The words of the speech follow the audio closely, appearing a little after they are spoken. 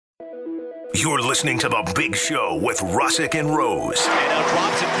You're listening to The Big Show with Russick and Rose. And now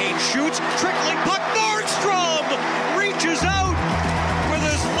drops and Kane shoots. Trickling puck. Nordstrom reaches out with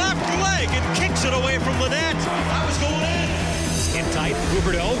his left leg and kicks it away from the net. That was going in. In tight.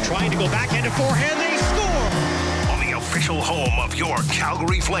 Huberdeau trying to go backhand to forehand. They score. On the official home of your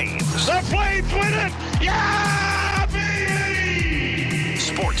Calgary Flames. The Flames win it. Yeah, baby!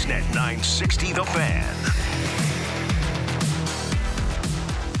 Sportsnet 960 The Fan.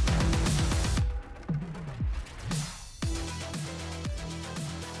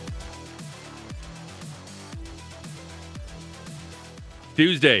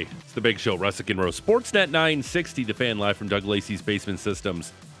 Tuesday, it's the Big Show, Russick and Rose. Sportsnet 960, The Fan, live from Doug Lacey's Basement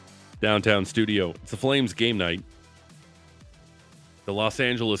Systems downtown studio. It's the Flames game night. The Los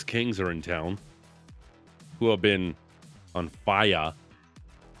Angeles Kings are in town, who have been on fire.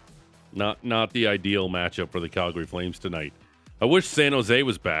 Not the ideal matchup for the Calgary Flames tonight. I wish San Jose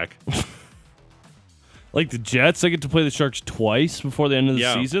was back. Like the Jets, I get to play the Sharks twice before the end of the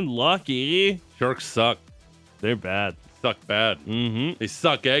Yeah. season. Lucky. Sharks suck. They're bad. Suck bad. Mm-hmm. They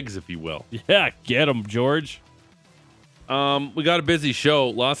suck eggs, if you will. Yeah, get them, George. We got a busy show.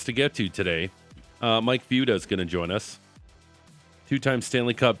 Lots to get to today. Mike Fuda is going to join us. Two-time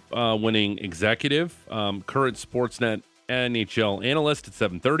Stanley Cup winning executive, current Sportsnet NHL analyst at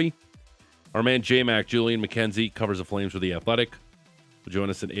 7:30. Our man J-Mac, Julian McKenzie, covers the Flames for The Athletic. Will join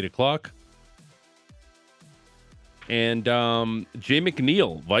us at 8 o'clock. And Jay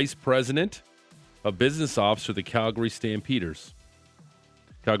McNeil, Vice President of Business Ops for the Calgary Stampeders.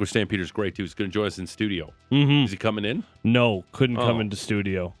 Calgary Stampeders, great, too. He's going to join us in studio. Mm-hmm. Is he coming in? No, couldn't come into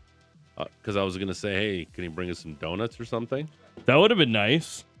studio. Because I was going to say, hey, can he bring us some donuts or something? That would have been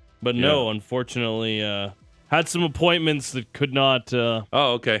nice. But no, unfortunately, had some appointments that could not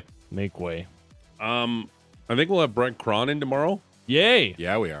Okay. make way. I think we'll have Brent Cron in tomorrow. Yay.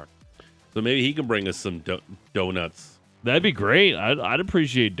 Yeah, we are. So maybe he can bring us some donuts. That'd be great. I'd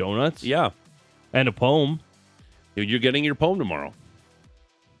appreciate donuts. Yeah. And a poem. You're getting your poem tomorrow.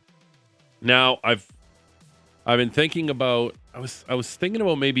 Now, I've been thinking about I was thinking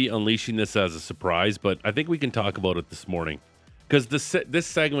about maybe unleashing this as a surprise, but I think we can talk about it this morning. Because this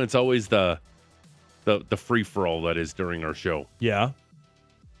segment's always the free for all that is during our show. Yeah.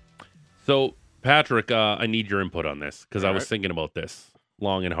 So, Patrick, I need your input on this because I was thinking about this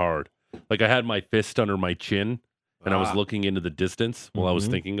long and hard. Like I had my fist under my chin and I was looking into the distance while I was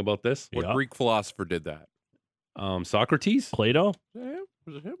thinking about this. What Yeah. Greek philosopher did that? Socrates? Plato? Yeah,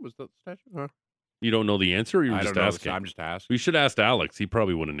 was it him? Was that the statue? Huh? You don't know the answer? Or you're I just don't know. asking? I'm just asking. We should ask Alex. He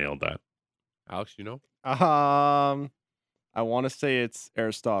probably would have nailed that. Alex, you know? I want to say it's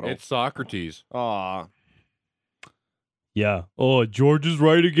Aristotle. It's Socrates. Aw. Yeah. Oh, George is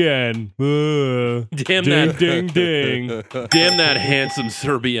right again. Damn Ding, that! ding, ding. Damn that handsome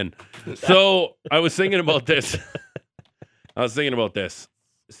Serbian. So I was thinking about this.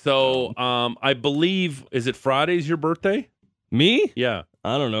 So I believe, is it Friday's your birthday? Me? Yeah.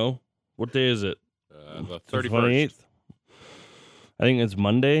 I don't know. What day is it? The The 31st. I think it's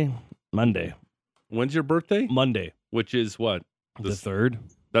Monday. When's your birthday? Monday. Which is what? The 3rd.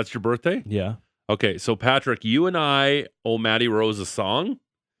 That's your birthday? Yeah. Okay, so Patrick, you and I owe Maddie Rose a song.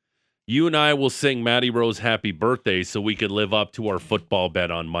 You and I will sing Maddie Rose happy birthday so we could live up to our football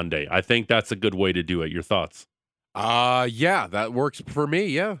bet on Monday. I think that's a good way to do it. Your thoughts? Yeah, that works for me.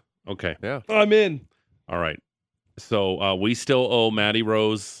 Yeah. Okay. Yeah. I'm in. All right. So we still owe Maddie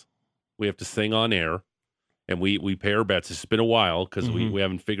Rose. We have to sing on air, and we pay our bets. It's been a while because we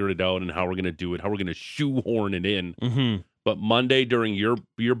haven't figured it out and how we're going to do it, how we're going to shoehorn it in. Mm-hmm. But Monday during your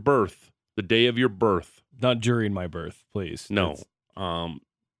birth, the day of your birth. Not during my birth, please. No.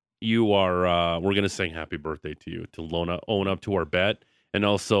 You are, we're going to sing happy birthday to you to own up to our bet and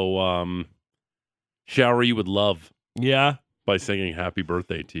also shower you with love Yeah, by singing happy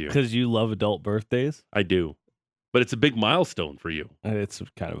birthday to you. because you love adult birthdays. I do. But it's a big milestone for you. It's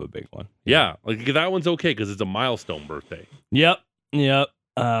kind of a big one. Yeah. Like that one's okay because it's a milestone birthday. Yep.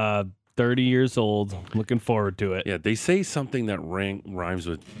 30 years old. Looking forward to it. Yeah. They say something that rhymes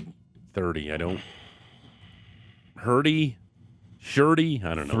with 30. I don't. Hurdy? Shirty?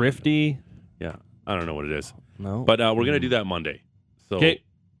 I don't know. Thrifty. Yeah. I don't know what it is. No. But we're going to do that Monday. So Okay.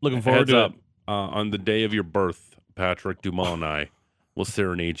 Looking forward heads to up. it. On the day of your birth, Patrick Dumas and I will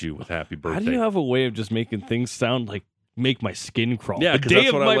serenade you with happy birthday. How do you have a way of just making things sound like make my skin crawl? Yeah, the 'cause day that's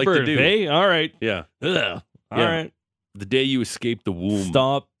of what I my like to do. birthday. All right. Yeah. Ugh. All Yeah. right. The day you escape the womb.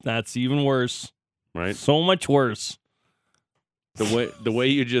 Stop. That's even worse. Right? So much worse. The way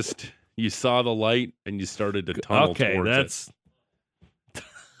you saw the light and you started to tunnel Okay, towards that's it.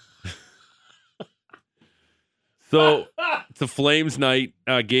 So it's a Flames night,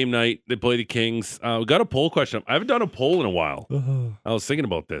 game night. They play the Kings. We got a poll question. I haven't done a poll in a while. I was thinking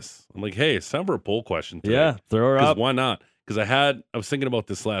about this. I'm like, hey, it's time for a poll question today. Yeah, throw her up. Why not? Because I was thinking about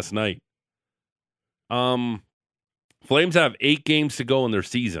this last night. Flames have 8 games to go in their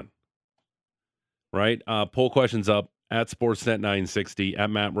season. Right? Poll question's up at Sportsnet 960, at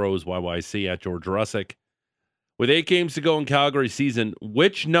Matt Rose, YYC, at George Russick. With 8 games to go in Calgary season,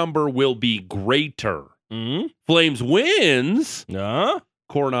 which number will be greater? Mm-hmm. Flames wins. Yeah.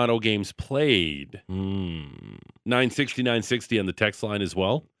 Coronado games played. 960, 960 on the text line as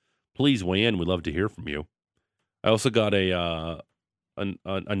well. Please weigh in. We'd love to hear from you. I also got a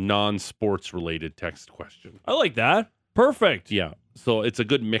non-sports related text question. I like that. Perfect. Yeah. So it's a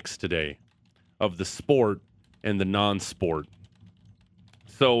good mix today of the sport and the non-sport.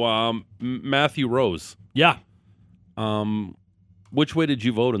 So Matthew Rose, Yeah. which way did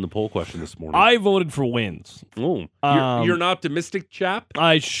you vote in the poll question this morning? I voted for wins. Oh, Um, you're an optimistic chap?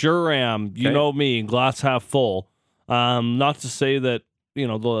 I sure am. You Okay. know me, glass half full. Not to say that,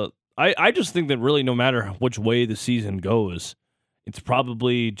 I just think that really no matter which way the season goes, it's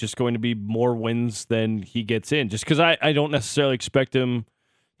probably just going to be more wins than he gets in. Just because I don't necessarily expect him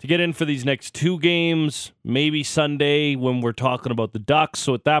to get in for these next 2 games, maybe Sunday when we're talking about the Ducks.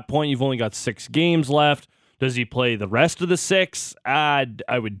 So at that point, you've only got 6 games left. Does he play the rest of the 6? I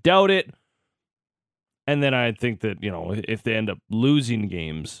would doubt it. And then I think that, if they end up losing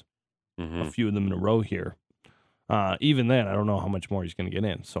games, a few of them in a row here, even then, I don't know how much more he's going to get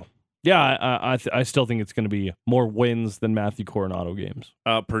in. So, yeah, I still think it's going to be more wins than Matthew Coronado games.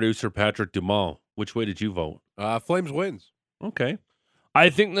 Producer Patrick Dumont, which way did you vote? Flames wins. Okay. I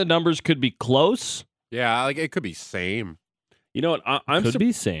think the numbers could be close. Yeah, like it could be same. You know what? I'm Could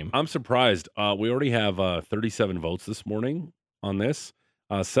be same. I'm surprised. We already have 37 votes this morning on this.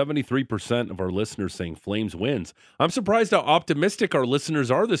 73% of our listeners saying Flames wins. I'm surprised how optimistic our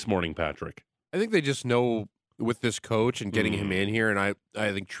listeners are this morning, Patrick. I think they just know with this coach and getting him in here, and I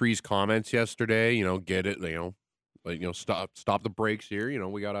think Tree's comments yesterday, get it, stop the brakes here.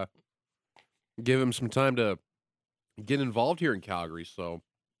 We gotta give him some time to get involved here in Calgary. So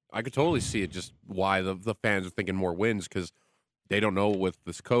I could totally see it, just why the fans are thinking more wins, because they don't know with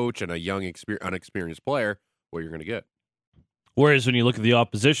this coach and a young, unexperienced player what you're going to get. Whereas when you look at the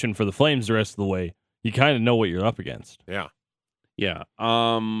opposition for the Flames the rest of the way, you kind of know what you're up against. Yeah. Yeah.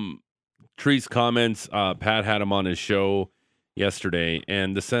 Tree's comments, Pat had him on his show yesterday,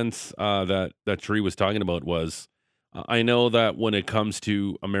 and the sense that Tree was talking about was, I know that when it comes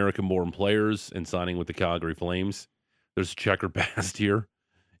to American-born players and signing with the Calgary Flames, there's a checkered past here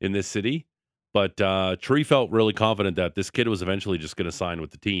in this city. But Tree felt really confident that this kid was eventually just going to sign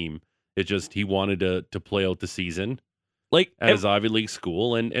with the team. It just, he wanted to play out the season Like at his Ivy League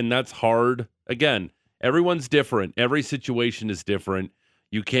school, and that's hard. Again, everyone's different. Every situation is different.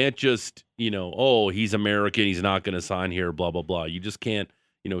 You can't just, he's American, he's not going to sign here, blah, blah, blah. You just can't,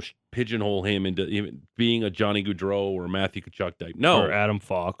 pigeonhole him into even being a Johnny Gaudreau or Matthew Tkachuk type. No. Or Adam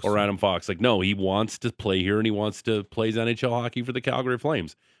Fox. Like, no, he wants to play here, and he wants to play his NHL hockey for the Calgary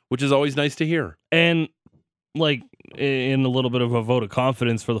Flames, which is always nice to hear. And like in a little bit of a vote of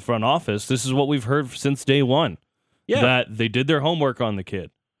confidence for the front office, this is what we've heard since day one. Yeah. That they did their homework on the kid.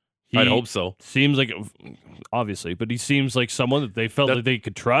 I'd hope so. Seems like, obviously, but he seems like someone that they felt that they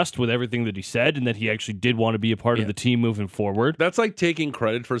could trust with everything that he said, and that he actually did want to be a part of the team moving forward. That's like taking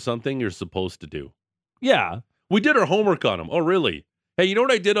credit for something you're supposed to do. Yeah. We did our homework on him. Oh, really? Hey, you know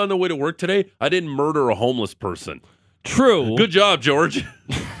what I did on the way to work today? I didn't murder a homeless person. True. Good job, George.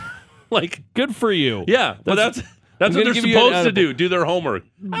 Good for you. Yeah, but that's what they're supposed to do their homework.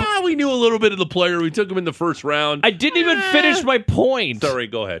 We knew a little bit of the player. We took him in the first round. I didn't even finish my point. Sorry,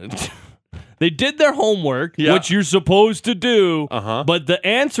 go ahead. They did their homework, which you're supposed to do. But the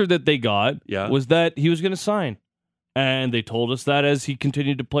answer that they got was that he was going to sign. And they told us that as he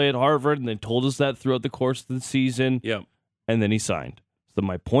continued to play at Harvard, and they told us that throughout the course of the season. Yeah. And then he signed. So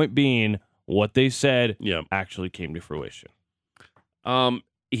my point being, what they said actually came to fruition.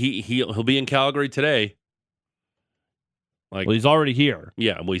 He'll be in Calgary today. Well, he's already here.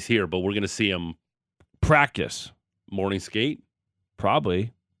 Yeah, well, he's here, but we're going to see him practice morning skate,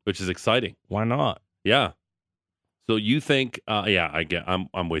 probably, which is exciting. Why not? Yeah. So you think?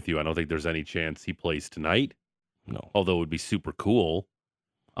 I'm with you. I don't think there's any chance he plays tonight. No, although it would be super cool.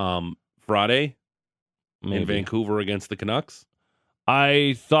 Friday in Vancouver against the Canucks.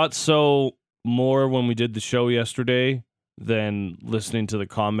 I thought so more when we did the show yesterday than listening to the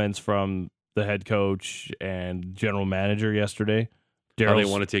comments from the head coach and general manager yesterday. How they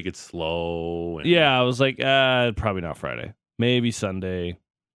want to take it slow. Yeah, I was like, probably not Friday. Maybe Sunday.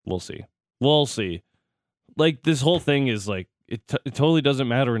 We'll see. like this whole thing is like it totally doesn't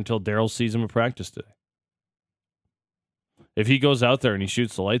matter until Daryl sees him at practice today. If he goes out there and he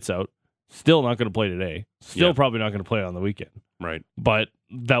shoots the lights out, still not going to play today. Still probably not going to play on the weekend. Right. But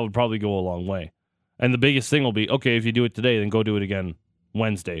that would probably go a long way. And the biggest thing will be, okay, if you do it today, then go do it again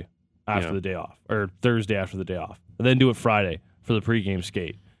Wednesday after the day off, or Thursday after the day off. And then do it Friday for the pregame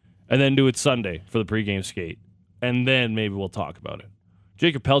skate. And then do it Sunday for the pregame skate. And then maybe we'll talk about it.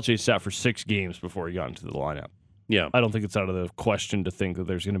 Jacob Pelche sat for 6 games before he got into the lineup. Yeah. I don't think it's out of the question to think that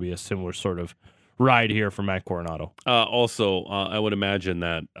there's going to be a similar sort of ride here for Matt Coronado. Also, I would imagine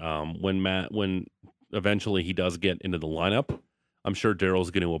that when eventually he does get into the lineup, I'm sure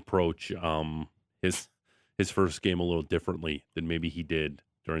Daryl's going to approach his first game a little differently than maybe he did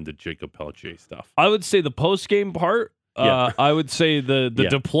during the Jacob Pelche stuff. I would say the post-game part, I would say the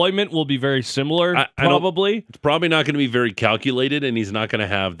deployment will be very similar, probably. It's probably not going to be very calculated, and he's not going to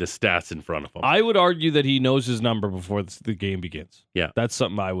have the stats in front of him. I would argue that he knows his number before the game begins. Yeah. That's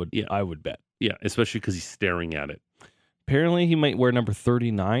something I would bet. Yeah, especially because he's staring at it. Apparently, he might wear number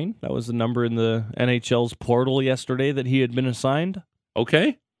 39. That was the number in the NHL's portal yesterday that he had been assigned.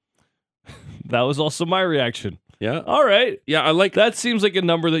 Okay. That was also my reaction. Yeah. All right. Yeah, I like that. Seems like a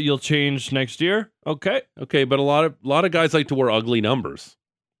number that you'll change next year. Okay. Okay, but a lot of guys like to wear ugly numbers.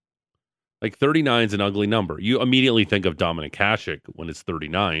 Like 39 is an ugly number. You immediately think of Dominik Hasek when it's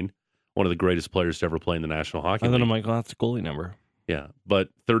 39, one of the greatest players to ever play in the National Hockey League. And then I'm like, well, that's a goalie number. Yeah, but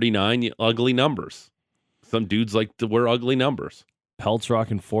 39, ugly numbers. Some dudes like to wear ugly numbers. Pelt's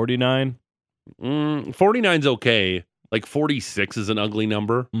rocking 49. 49's okay. Like 46 is an ugly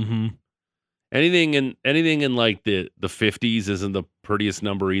number. Mm-hmm. Anything in like the 50s isn't the prettiest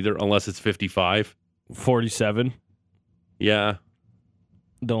number either, unless it's 55. 47. Yeah.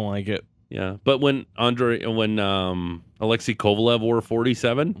 Don't like it. Yeah. But when Alexei Kovalev wore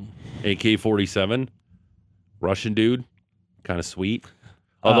 47, AK-47, Russian dude, kind of sweet.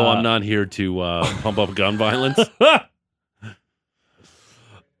 Although I'm not here to pump up gun violence.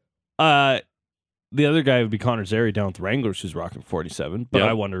 The other guy would be Connor Zary down with Wranglers, who's rocking 47. But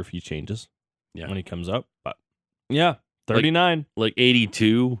I wonder if he changes when he comes up. But yeah, 39. Like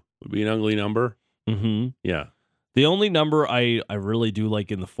 82 would be an ugly number. Mm-hmm. Yeah. The only number I really do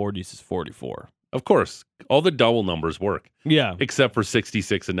like in the 40s is 44. Of course. All the double numbers work. Yeah. Except for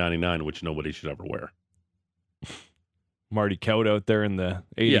 66 and 99, which nobody should ever wear. Marty Kaut out there in the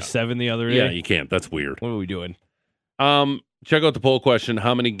 87 the other day. Yeah, you can't. That's weird. What are we doing? Check out the poll question.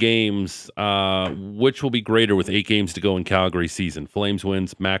 How many games, which will be greater with 8 games to go in Calgary season? Flames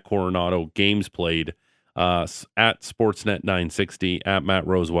wins, Matt Coronado, games played, at Sportsnet 960, at Matt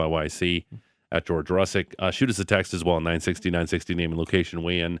Rose YYC, at George Russick. Shoot us a text as well, 960 name and location,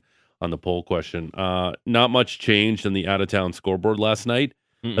 weigh in on the poll question. Not much changed in the out-of-town scoreboard last night.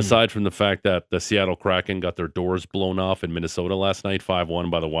 Aside from the fact that the Seattle Kraken got their doors blown off in Minnesota last night, 5-1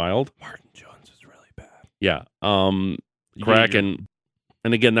 by the Wild. Martin Jones is really bad. Yeah. Kraken,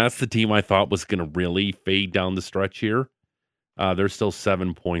 and again, that's the team I thought was going to really fade down the stretch here. They're still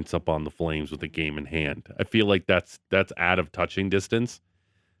 7 points up on the Flames with a game in hand. I feel like that's out of touching distance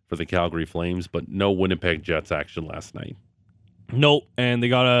for the Calgary Flames, but no Winnipeg Jets action last night. Nope, and they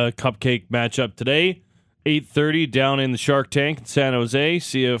got a cupcake matchup today. 8:30 down in the Shark Tank in San Jose.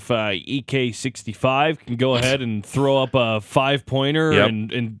 See if EK65 can go ahead and throw up a 5-pointer. Yep.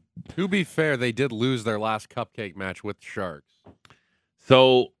 And to be fair, they did lose their last cupcake match with the Sharks.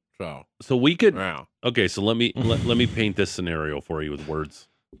 So So we could. wow. Okay, so let me let me paint this scenario for you with words.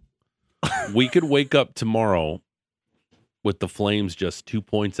 We could wake up tomorrow with the Flames just 2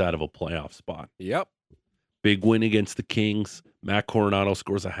 points out of a playoff spot. Yep. Big win against the Kings. Matt Coronado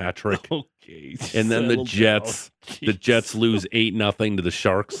scores a hat trick. okay, And then the Jets lose 8-0 to the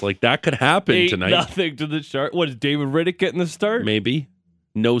Sharks. Like that could happen tonight. 8-0 to the Sharks. What is David Riddick getting the start? Maybe.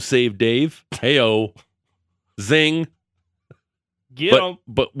 No save Dave. Heyo. Zing. Get him.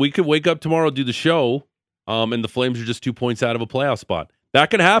 But we could wake up tomorrow, do the show, and the Flames are just 2 points out of a playoff spot. That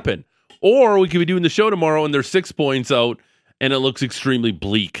could happen. Or we could be doing the show tomorrow and they're 6 points out and it looks extremely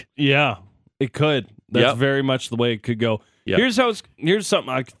bleak. Yeah, it could. That's very much the way it could go. Yep. Here's something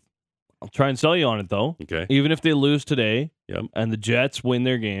I'll try and sell you on it though. Okay. Even if they lose today, Yep. and the Jets win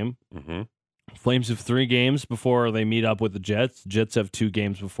their game, Mm-hmm. Flames have 3 games before they meet up with the Jets. Jets have 2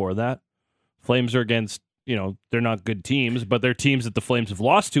 games before that. Flames are against, they're not good teams, but they're teams that the Flames have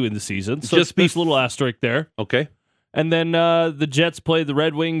lost to in the season. So Just there's a little asterisk there. Okay. And then the Jets play the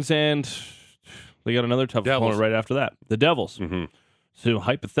Red Wings, and they got another tough Devils. opponent right after that, the Devils. Mm-hmm. So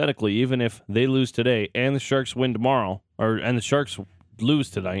hypothetically, even if they lose today and the Sharks win tomorrow, and the Sharks lose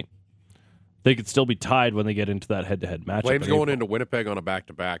tonight, they could still be tied when they get into that head-to-head matchup. Flames in going April. into Winnipeg on a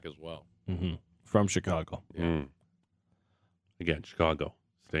back-to-back as well. Mm-hmm. from Chicago. Again, Chicago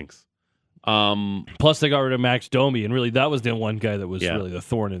stinks. Plus, they got rid of Max Domi, and really, that was the one guy that was Yeah. really the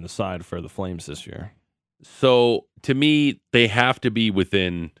thorn in the side for the Flames this year. So to me, they have to be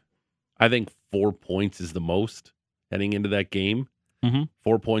within, I think 4 points is the most heading into that game.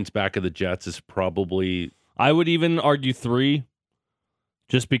 4 points back of the Jets is probably. I would even argue 3,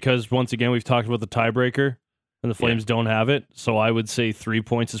 just because, once again, we've talked about the tiebreaker, and the Flames don't have it. So I would say 3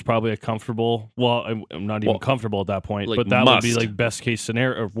 points is probably a comfortable. Well, I'm not even comfortable at that point, like but that would be must. like best case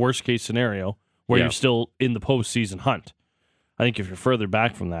scenario or worst case scenario where Yeah. you're still in the postseason hunt. I think if you're further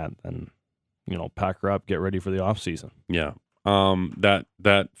back from that, then pack her up, get ready for the offseason. Yeah.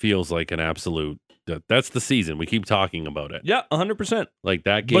 That feels like an absolute. That's the season. We keep talking about it. Yeah, 100%. Like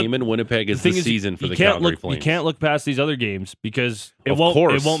that game in Winnipeg is the season for the Calgary Flames. You can't look past these other games because it Of won't.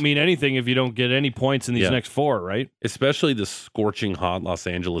 course. It won't mean anything if you don't get any points in these next 4, right? Especially the scorching hot Los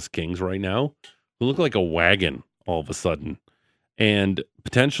Angeles Kings right now, who look like a wagon all of a sudden, and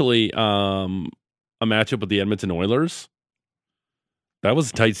potentially a matchup with the Edmonton Oilers. That was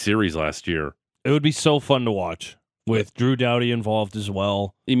a tight series last year. It would be so fun to watch with Drew Doughty involved as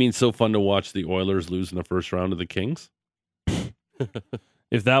well. You mean so fun to watch the Oilers lose in the first round of the Kings?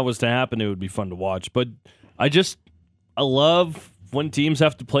 If that was to happen, it would be fun to watch. But I love when teams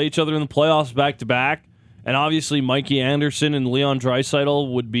have to play each other in the playoffs back to back. And obviously, Mikey Anderson and Leon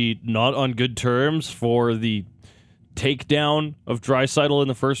Draisaitl would be not on good terms for the takedown of Draisaitl in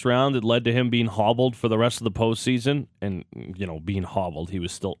the first round that led to him being hobbled for the rest of the postseason. And, being hobbled, he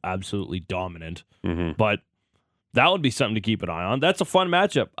was still absolutely dominant. Mm-hmm. But that would be something to keep an eye on. That's a fun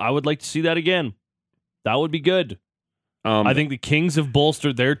matchup. I would like to see that again. That would be good. I think the Kings have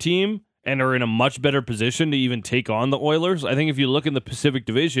bolstered their team and are in a much better position to even take on the Oilers. I think if you look in the Pacific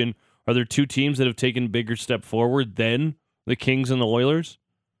Division, are there 2 teams that have taken a bigger step forward than the Kings and the Oilers?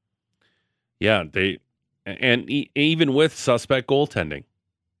 Yeah, even with suspect goaltending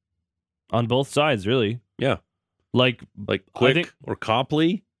On both sides, really. Yeah, Like Quick or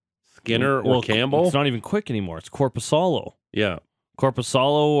Copley, Skinner or Campbell. It's not even Quick anymore. It's Korpisalo. Yeah.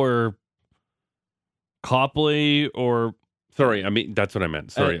 Korpisalo or Copley or... Sorry, I mean, that's what I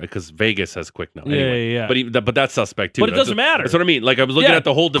meant. Sorry, because Vegas has Quick now. Anyway, yeah. But that's suspect too. But it doesn't matter. That's what I mean. Like I was looking at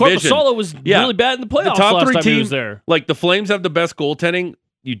the whole division. Korpisalo was really bad in the playoffs The top last 3 time teams, he was there. like the Flames have the best goaltending,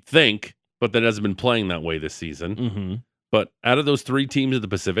 you'd think, but that hasn't been playing that way this season. Mm-hmm. But out of those 3 teams of the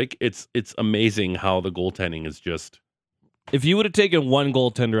Pacific, it's amazing how the goaltending is just. If you would have taken one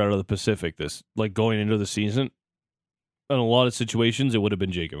goaltender out of the Pacific going into the season, in a lot of situations, it would have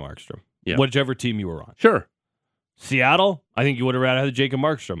been Jacob Markstrom. Yeah. Whichever team you were on. Sure. Seattle, I think you would have rather had Jacob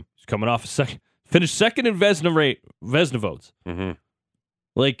Markstrom. He's coming off finished second in Vezina votes. Mm-hmm.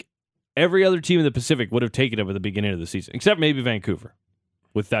 Like every other team in the Pacific would have taken him at the beginning of the season, except maybe Vancouver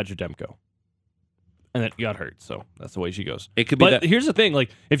with Thatcher Demko. And then got hurt, so that's the way she goes. It could be but that. here's the thing: like,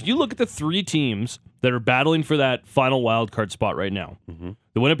 if you look at the 3 teams that are battling for that final wild card spot right now,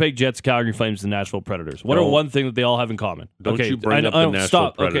 the Winnipeg Jets, Calgary Flames, and Nashville Predators. What are one thing that they all have in common? Don't you bring up the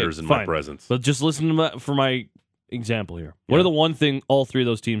Nashville Predators in my fine. presence. But just listen for my example here. What Yeah. are the one thing all 3 of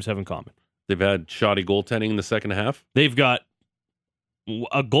those teams have in common? They've had shoddy goaltending in the second half. They've got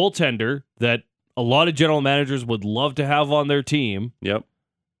a goaltender that a lot of general managers would love to have on their team. Yep.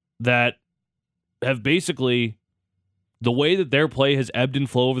 That have basically, the way that their play has ebbed and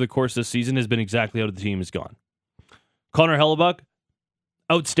flowed over the course of the season has been exactly how the team has gone. Connor Hellebuck,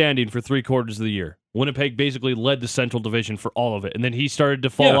 outstanding for 3/4 of the year. Winnipeg basically led the Central Division for all of it. And then he started to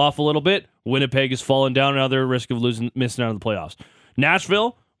fall off a little bit. Winnipeg has fallen down, and now they're at risk of missing out on the playoffs.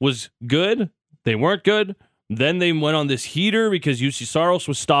 Nashville was good. They weren't good. Then they went on this heater because UC Saros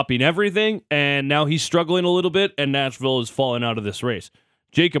was stopping everything, and now he's struggling a little bit, and Nashville is falling out of this race.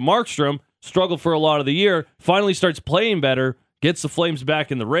 Jacob Markstrom struggled for a lot of the year, finally starts playing better, gets the Flames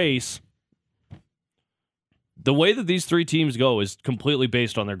back in the race. The way that these 3 teams go is completely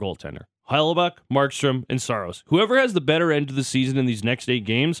based on their goaltender. Hellebuck, Markstrom, and Saros. Whoever has the better end of the season in these next 8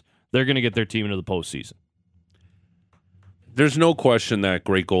 games, they're going to get their team into the postseason. There's no question that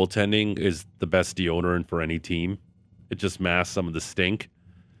great goaltending is the best deodorant for any team. It just masks some of the stink.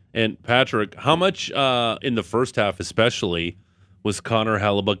 And Patrick, how much in the first half especially was Connor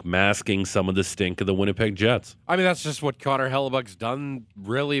Hellebuck masking some of the stink of the Winnipeg Jets? I mean, that's just what Connor Hellebuck's done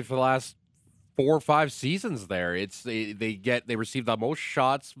really for the last 4 or 5 seasons there. It's they receive the most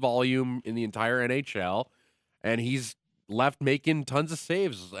shots volume in the entire NHL, and he's left making tons of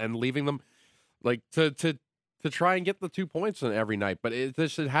saves and leaving them like to try and get the 2 points every night. But it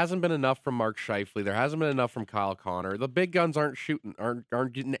hasn't been enough from Mark Scheifele. There hasn't been enough from Kyle Connor. The big guns aren't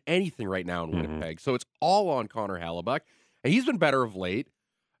getting anything right now in Winnipeg. So it's all on Connor Hellebuck. And he's been better of late.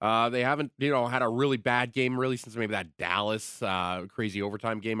 They haven't, had a really bad game really since maybe that Dallas crazy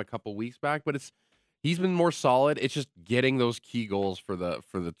overtime game a couple weeks back. But he's been more solid. It's just getting those key goals for the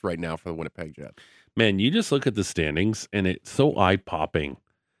right now for the Winnipeg Jets. Man, you just look at the standings, and it's so eye-popping.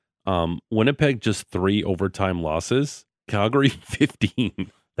 Winnipeg just 3 overtime losses. Calgary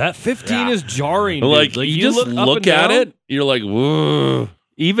 15. That 15 is jarring. Like, dude. Like you just look at it, you're like, whoa.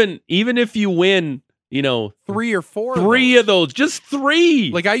 Even if you win, 3 or 4. three of those, just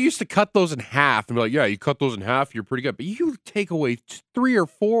 3. Like I used to cut those in half and be like, yeah, you cut those in half, you're pretty good. But you take away 3 or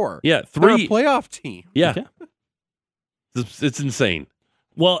 4. Yeah, They're 3. a playoff team. Yeah, Yeah. It's insane.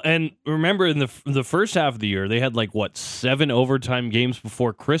 Well, and remember in the first half of the year, they had 7 overtime games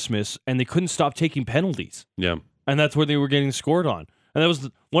before Christmas, and they couldn't stop taking penalties. Yeah. And that's where they were getting scored on. And that was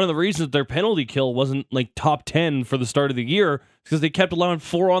one of the reasons their penalty kill wasn't top 10 for the start of the year, because they kept allowing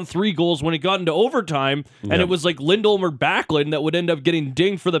 4-on-3 goals when it got into overtime. And Yeah. it was Lindholm or Backlund that would end up getting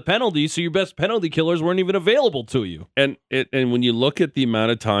dinged for the penalty. So your best penalty killers weren't even available to you. And when you look at the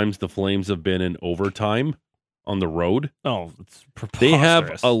amount of times the Flames have been in overtime on the road, Oh, it's preposterous. they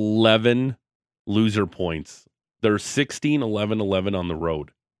have 11 loser points. They're 16, 11, 11 on the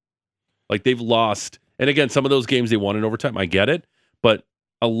road. They've lost. And again, some of those games they won in overtime. I get it. But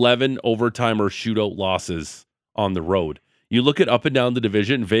 11 overtime or shootout losses on the road. You look at up and down the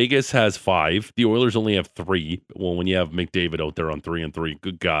division, Vegas has 5. The Oilers only have 3. Well, when you have McDavid out there on 3-3,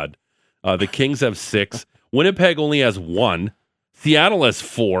 good God. The Kings have 6. Winnipeg only has 1. Seattle has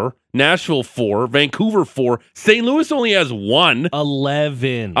 4. Nashville 4. Vancouver 4. St. Louis only has 1.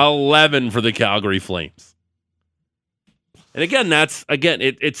 11. 11 for the Calgary Flames. And again,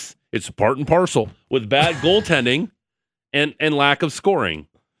 it's part and parcel with bad goaltending and lack of scoring.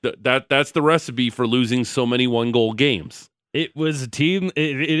 That's the recipe for losing so many 1-goal games. It was a team.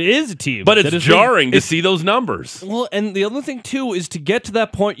 It is a team. But that it's has jarring been- to see those numbers. Well, and the other thing, too, is to get to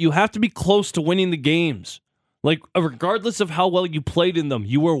that point, you have to be close to winning the games. Regardless of how well you played in them,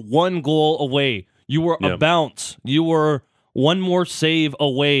 you were 1 goal away. You were a bounce. You were 1 more save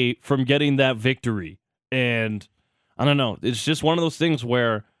away from getting that victory. And I don't know. It's just one of those things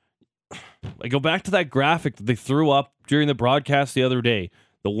where I go back to that graphic that they threw up during the broadcast the other day.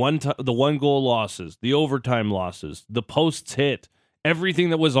 The 1-goal losses, the overtime losses, the posts hit, everything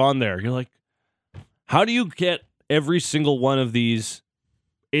that was on there. You're like, how do you get every single one of these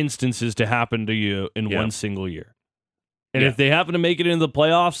instances to happen to you in one single year? And if they happen to make it into the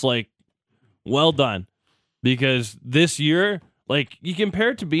playoffs, well done. Because this year, you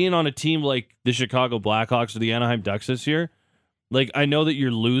compare it to being on a team like the Chicago Blackhawks or the Anaheim Ducks this year. I know that you're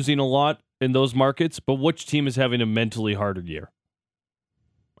losing a lot in those markets, but which team is having a mentally harder year?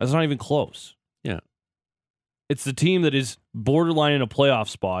 That's not even close. Yeah. It's the team that is borderline in a playoff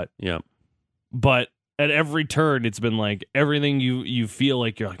spot. Yeah. But at every turn, it's been everything you feel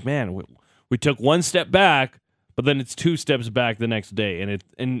like you're like, man, we took 1 step back, but then it's 2 steps back the next day.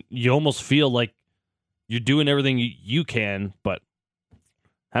 And you almost feel like you're doing everything you can, but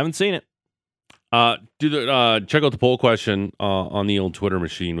haven't seen it. Check out the poll question on the old Twitter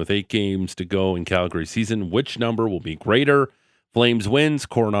machine. With 8 games to go in Calgary season, which number will be greater? Flames wins,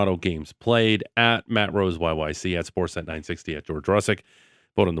 Coronado games played, at Matt Rose YYC, at Sportsnet 960, at George Russick.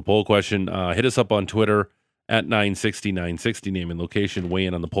 Vote on the poll question. Hit us up on Twitter at 960, name and location. Weigh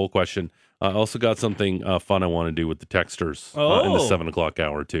in on the poll question. I also got something fun I want to do with the texters in the 7 o'clock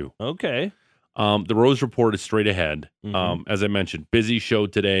hour too. Okay. The Rose Report is straight ahead. As I mentioned, busy show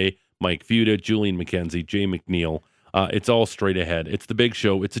today. Mike Fuda, Julian McKenzie, Jay McNeil. It's all straight ahead. It's the big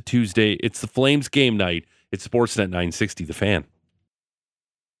show. It's a Tuesday. It's the Flames game night. It's Sportsnet 960, The Fan.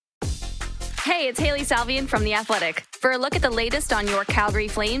 Hey, it's Haley Salvian from The Athletic. For a look at the latest on your Calgary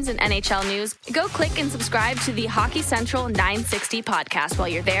Flames and NHL news, go click and subscribe to the Hockey Central 960 podcast. While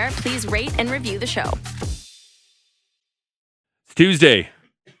you're there, please rate and review the show. It's Tuesday.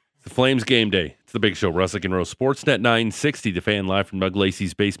 It's the Flames game day. It's the big show. Russick and Rose. Sportsnet 960, The Fan, live from Doug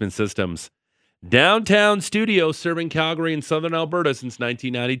Lacey's Basement Systems downtown studio, serving Calgary and Southern Alberta since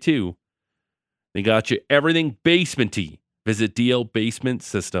 1992. They got you everything basementy. Visit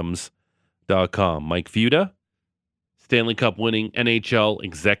DLBasementSystems.com. Mike Fuda, Stanley Cup winning NHL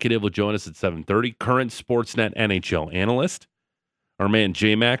executive, will join us at 7:30. Current Sportsnet NHL analyst. Our man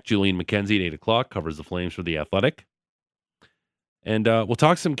J-Mac, Julian McKenzie at 8 o'clock, covers the Flames for The Athletic. And we'll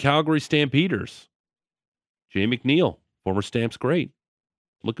talk some Calgary Stampeders. Jay McNeil, former Stamps great.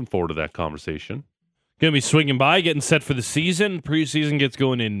 Looking forward to that conversation. Going to be swinging by, getting set for the season. Preseason gets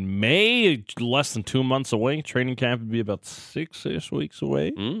going in May, less than 2 months away. Training camp would be about 6-ish weeks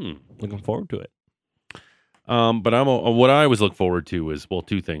away. Looking forward to it. But what I always look forward to is, well,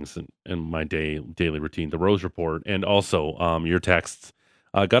 2 things in my daily routine: the Rose Report, and also your texts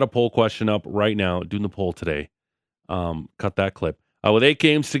Got a poll question up right now. Doing the poll today. Cut that clip. With 8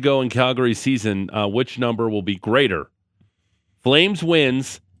 games to go in Calgary's season, which number will be greater? Flames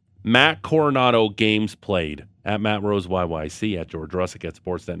wins, Matt Coronado games played. At Matt Rose YYC, at George Russick, at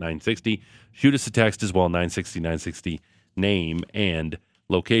Sportsnet 960. Shoot us a text as well, 960 name and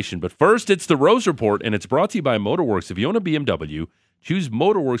location. But first, it's the Rose Report, and it's brought to you by Motorworks. If you own a BMW, choose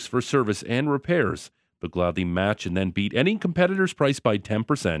Motorworks for service and repairs. But gladly match and then beat any competitor's price by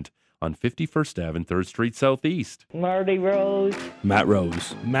 10% on 51st Ave and 3rd Street Southeast. Marty Rose. Matt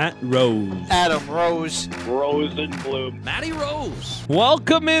Rose. Matt Rose. Adam Rose. Rose and Bloom. Matty Rose.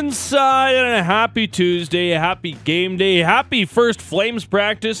 Welcome inside and a happy Tuesday, a happy game day, happy first Flames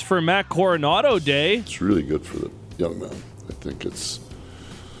practice for Matt Coronado Day. It's really good for the young man. I think it's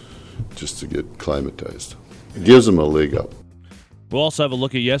just to get climatized. It gives him a leg up. We'll also have a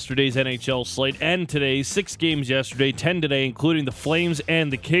look at yesterday's NHL slate and today's 6 games yesterday, 10 today, including the Flames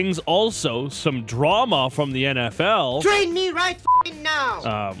and the Kings. Also, some drama from the NFL. Trade me right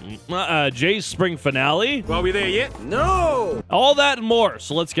now. Jay's spring finale. Are we there yet? No. All that and more.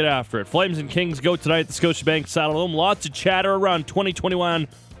 So let's get after it. Flames and Kings go tonight at the Scotiabank Saddledome. Lots of chatter around 2021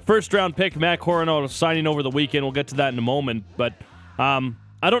 first-round pick Matt Coronado signing over the weekend. We'll get to that in a moment. But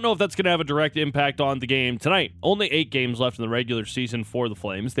I don't know if that's going to have a direct impact on the game tonight. Only 8 games left in the regular season for the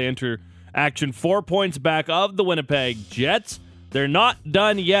Flames. They enter action 4 points back of the Winnipeg Jets. They're not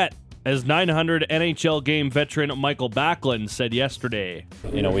done yet, as 900 NHL game veteran Michael Backlund said yesterday.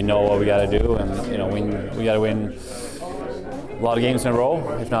 We know what we got to do, and we got to win a lot of games in a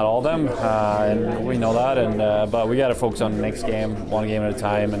row, if not all of them, and we know that. But we got to focus on the next game, one game at a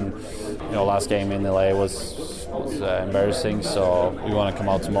time. And last game in LA was embarrassing, so we want to come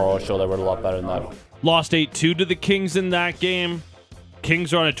out tomorrow and show that we're a lot better than that. Lost 8-2 to the Kings in that game.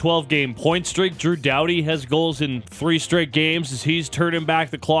 Kings are on a 12-game point streak. Drew Doughty has goals in 3 straight games as he's turning back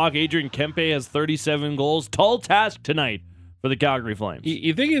the clock. Adrian Kempe has 37 goals. Tall task tonight for the Calgary Flames.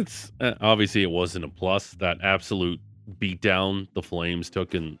 You think it's obviously it wasn't a plus, that absolute beatdown the Flames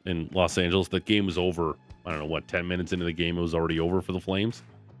took in Los Angeles. The game was over, 10 minutes into the game, it was already over for the Flames.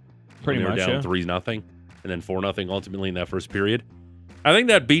 Pretty much, they were down 3-0, and then 4-0 ultimately in that first period. I think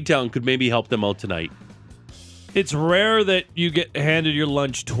that beatdown could maybe help them out tonight. It's rare that you get handed your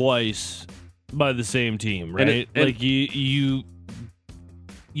lunch twice by the same team, right? Like you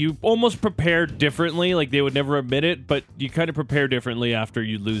almost prepare differently. Like they would never admit it, but you kind of prepare differently after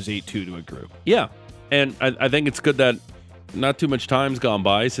you lose 8-2 to a group. Yeah, and I think it's good that not too much time's gone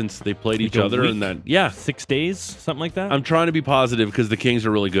by since they played each other, and that 6 days, something like that. I'm trying to be positive because the Kings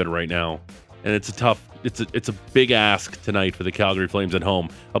are really good right now, and it's a big ask tonight for the Calgary Flames at home,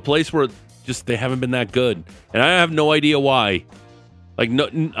 a place where just they haven't been that good, and I have no idea why.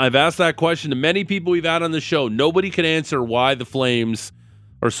 I've asked that question to many people we've had on the show. Nobody can answer why the Flames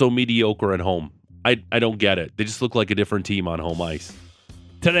are so mediocre at home. I don't get it. They just look like a different team on home ice.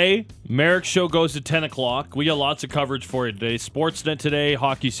 Today, Merrick's show goes to 10 o'clock. We got lots of coverage for you today. Sportsnet today,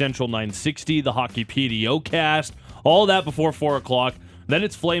 Hockey Central 960, the Hockey PDO cast, all that before 4 o'clock. Then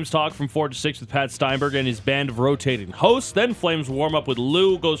it's Flames Talk from 4 to 6 with Pat Steinberg and his band of rotating hosts. Then Flames Warm Up with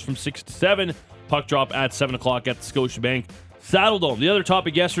Lou goes from 6 to 7. Puck drop at 7 o'clock at the Scotiabank Saddledome. The other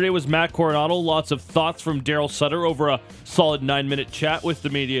topic yesterday was Matt Coronado. Lots of thoughts from Daryl Sutter over a solid 9-minute chat with the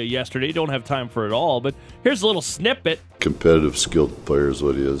media yesterday. Don't have time for it all, but here's a little snippet. Competitive, skilled player is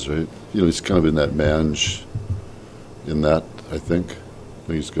what he is, right? He's kind of in that mange in that, I think.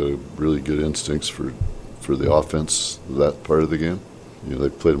 He's got really good instincts for the offense, that part of the game. They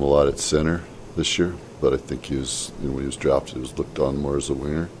played him a lot at center this year, but I think he was, when he was drafted, he was looked on more as a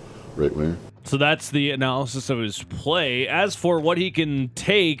winger, right winger. So that's the analysis of his play. As for what he can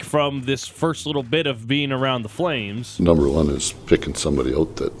take from this first little bit of being around the Flames, number one is picking somebody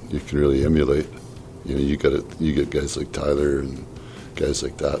out that you can really emulate. You get guys like Tyler and guys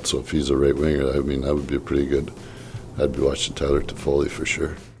like that. So if he's a right winger, that would be pretty good. I'd be watching Tyler Toffoli for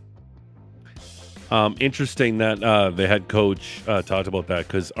sure. Interesting that the head coach talked about that,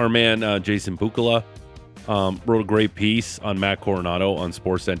 because our man Jason Bukala wrote a great piece on Matt Coronado on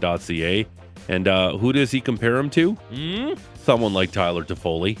Sportsnet.ca. And who does he compare him to? Someone like Tyler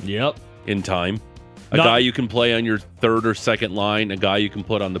Toffoli. Yep. In time. A guy you can play on your third or second line, a guy you can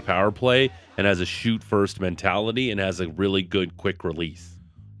put on the power play, and has a shoot-first mentality and has a really good quick release.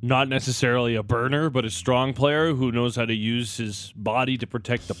 Not necessarily a burner, but a strong player who knows how to use his body to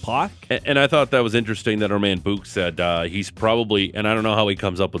protect the puck. And I thought that was interesting that our man Book said he's probably, and I don't know how he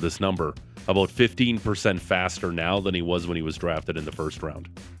comes up with this number, about 15% faster now than he was when he was drafted in the first round.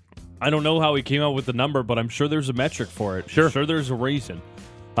 I don't know how he came up with the number, but I'm sure there's a metric for it. Sure. I'm sure there's a reason.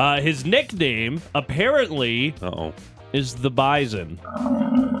 His nickname, apparently, is the Bison.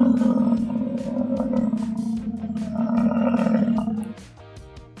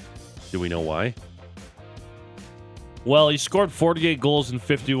 Do we know why? Well, he scored 48 goals in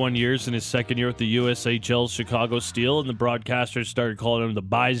 51 years in his second year with the USHL Chicago Steel, and the broadcasters started calling him the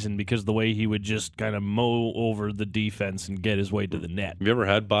Bison because of the way he would just kind of mow over the defense and get his way to the net. Have you ever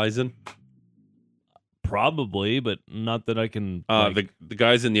had Bison? Probably, but not that I can. The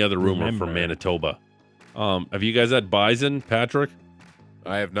guys in the other room are from Manitoba. Have you guys had Bison, Patrick?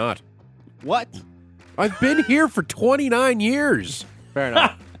 I have not. What? I've been here for 29 years. Fair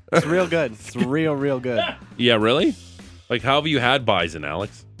enough. It's real good. It's real good. Yeah, really? Like, how have you had Bison,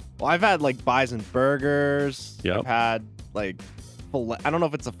 Alex? Well, I've had like bison burgers. Yep. I've had like filet. I don't know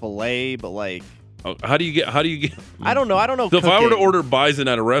if it's a fillet, but like Oh, how do you get? I don't know. So if I were to cooking. order Bison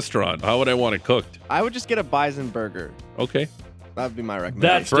at a restaurant, how would I want it cooked? I would just get a bison burger. Okay. That would be my recommendation.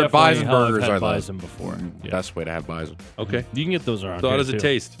 That's definitely bison how burgers I've had are the bison before. Best way to have bison. Okay. You can get those around. So how here, does it too.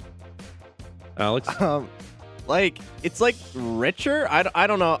 taste, Alex? Like it's like richer. I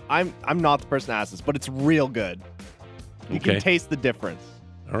don't know. I'm not the person to ask this, but it's real good. You Okay. can taste the difference.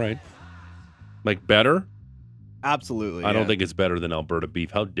 All right. Like better? Absolutely. I don't think it's better than Alberta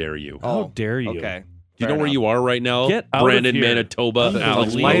beef. How dare you? How dare you? Okay. Do you know where you are right now? Get out of Brandon, here. Manitoba,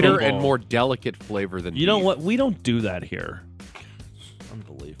 Alex. Unbelievable. Lighter Logan. and more delicate flavor than You know beef. what? We don't do that here.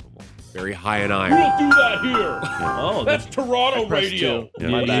 Unbelievable. Very high in We iron. don't do that here. Oh, That's Toronto pressed radio. two. You,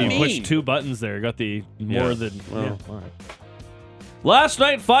 My bad. you pushed two buttons there. Got the more Yeah. than. Well. Yeah, all right. Last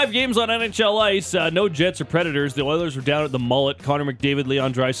night, 5 games on NHL ice. No Jets or Predators. The Oilers were down at the Mullet. Connor McDavid,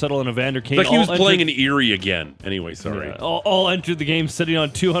 Leon Draisaitl, and Evander Kane. It's like he was all playing entered- in Erie again. Anyway, sorry. Yeah, all entered the game sitting on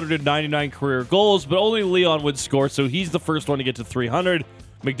 299 career goals, but only Leon would score, so he's the first one to get to 300.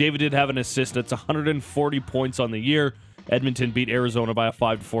 McDavid did have an assist. That's 140 points on the year. Edmonton beat Arizona by a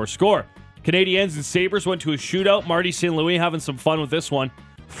 5-4 score. Canadiens and Sabres went to a shootout. Marty St. Louis having some fun with this one.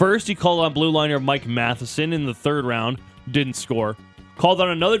 First, he called on blue liner Mike Matheson in the third round. Didn't score. Called on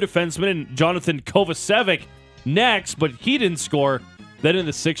another defenseman, Jonathan Kovacevic, next, but he didn't score. Then in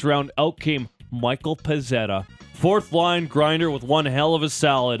the sixth round, out came Michael Pezzetta. Fourth line grinder with one hell of a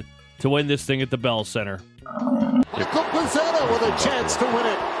salad to win this thing at the Bell Center. Michael Pezzetta with a chance to win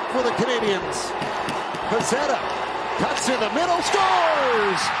it for the Canadiens. Pezzetta cuts in the middle,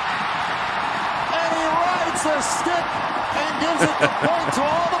 scores! And he rides the stick and gives it the point to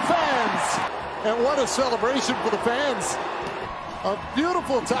all the fans. And what a celebration for the fans. A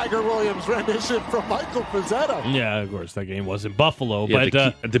beautiful Tiger Williams rendition from Michael Pezzetta. Yeah, of course, that game was in Buffalo, Yeah,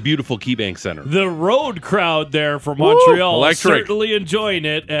 but at the beautiful KeyBank Center. the road crowd there for Montreal electric. certainly enjoying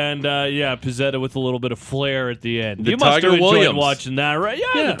it, and yeah, Pezzetta with a little bit of flair at the end. The You must Tiger have enjoyed Williams. watching that, right?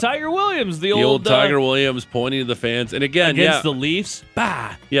 Yeah, the Tiger Williams, the The old Tiger uh, Williams pointing to the fans. And again, against the Leafs.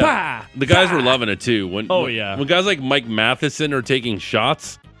 Bah, yeah, bah, the guys bah. were loving it too. When guys like Mike Matheson are taking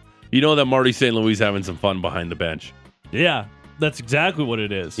shots, you know that Marty St. Louis having some fun behind the bench. Yeah, that's exactly what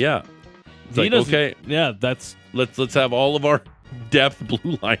it is. Yeah. It's He like, doesn't- okay, yeah, that's let's have all of our depth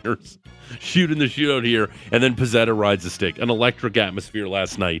blue liners shoot in the shootout here, and then Pezzetta rides the stick. An electric atmosphere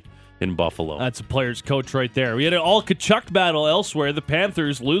last night in Buffalo. That's a player's coach right there. We had an all Kachuk battle elsewhere. The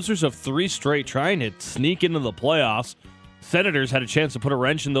Panthers, losers of 3 straight, trying to sneak into the playoffs. Senators had a chance to put a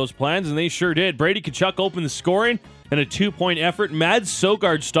wrench in those plans, and they sure did. Brady Kachuk opened the scoring in a 2-point effort. Mads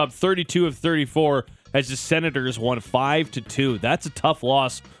Sogard stopped 32 of 34 as the Senators won 5-2. That's a tough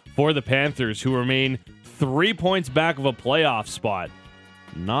loss for the Panthers, who remain 3 points back of a playoff spot.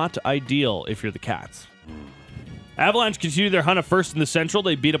 Not ideal if you're the Cats. Avalanche continue their hunt of first in the Central.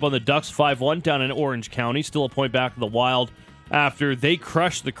 They beat up on the Ducks 5-1 down in Orange County. Still a point back of the Wild after they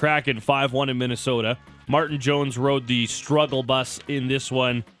crushed the Kraken 5-1 in Minnesota. Martin Jones rode the struggle bus in this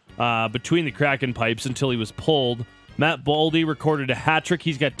one between the Kraken pipes until he was pulled. Matt Boldy recorded a hat trick.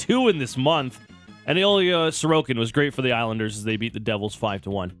 He's got 2 in this month. And Ilya Sorokin was great for the Islanders as they beat the Devils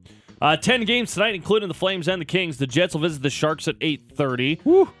 5-1. 10 games tonight, including the Flames and the Kings. The Jets will visit the Sharks at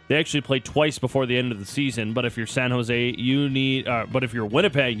 8:30. They actually play twice before the end of the season. But if you're San Jose, you need. But if you're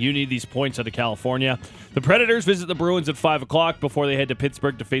Winnipeg, you need these points out of California. The Predators visit the Bruins at 5 o'clock before they head to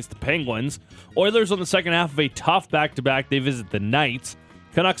Pittsburgh to face the Penguins. Oilers on the second half of a tough back-to-back. They visit the Knights.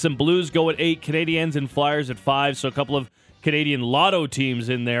 Canucks and Blues go at 8. Canadiens and Flyers at 5. So a couple of Canadian lotto teams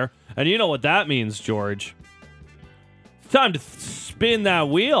in there. And you know what that means, George. It's time to spin that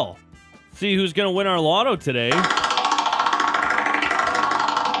wheel. See who's going to win our lotto today.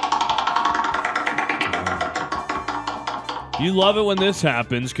 You love it when this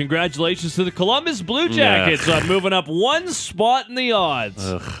happens. Congratulations to the Columbus Blue Jackets on moving up 1 spot in the odds.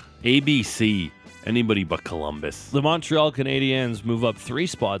 ABC. Anybody but Columbus. The Montreal Canadiens move up 3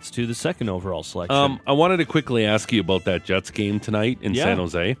 spots to the second overall selection. I wanted to quickly ask you about that Jets game tonight in San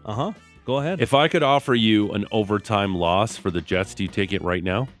Jose. Go ahead. If I could offer you an overtime loss for the Jets, do you take it right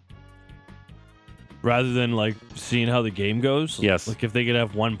now? rather than like seeing how the game goes. Yes. Like if they could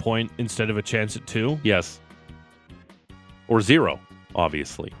have 1 point instead of a chance at 2. Yes. Or 0,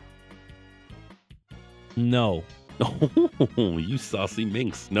 obviously. No. Oh, you saucy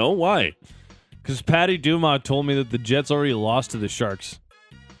minx. No, why? Because Patty Dumas told me that the Jets already lost to the Sharks.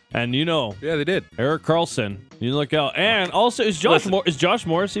 And yeah, they did. Eric Carlson, you look out. And also, is Josh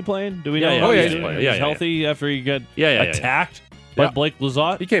Morrissey playing? Do we know? Yeah, yeah, he's he's playing. He's Yeah, healthy after he got Yeah. attacked by Blake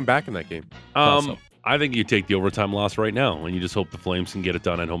Lizotte? He came back in that game. I think you take the overtime loss right now, and you just hope the Flames can get it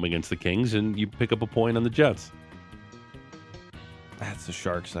done at home against the Kings, and you pick up a point on the Jets. That's the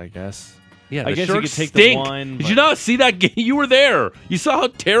Sharks, I guess. Yeah, I the guess Sharks you could take stink. the line. Did you not see that game? You were there. You saw how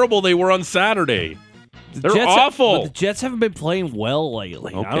terrible they were on Saturday. They're Jets awful. But the Jets haven't been playing well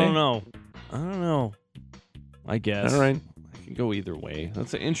lately. Okay. I don't know. I guess. All right. I can go either way.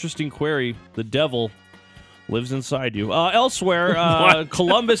 That's an interesting query. The devil lives inside you. Elsewhere,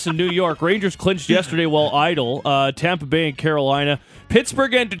 Columbus and New York. Rangers clinched yesterday while idle. Tampa Bay and Carolina.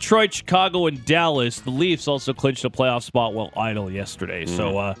 Pittsburgh and Detroit, Chicago and Dallas. The Leafs also clinched a playoff spot while idle yesterday.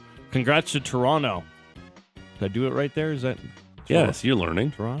 So congrats to Toronto. Did I do it right there? Is that Toronto? Yes, you're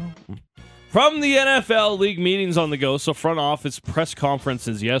learning. Toronto? From the NFL, league meetings on the go, so front office press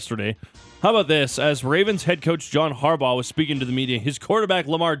conferences yesterday. How about this? As Ravens head coach John Harbaugh was speaking to the media, his quarterback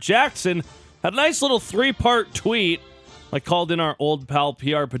Lamar Jackson had a nice little 3-part tweet. I called in our old pal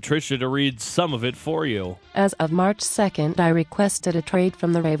PR Patricia to read some of it for you. As of March 2nd, I requested a trade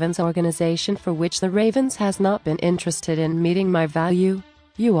from the Ravens organization for which the Ravens has not been interested in meeting my value.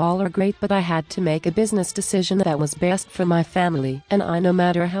 You all are great, but I had to make a business decision that was best for my family, and no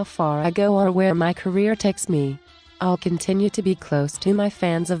matter how far I go or where my career takes me, I'll continue to be close to my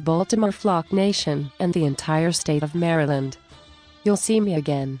fans of Baltimore Flock Nation and the entire state of Maryland. You'll see me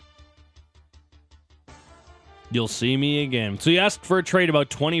again. You'll see me again. So he asked for a trade about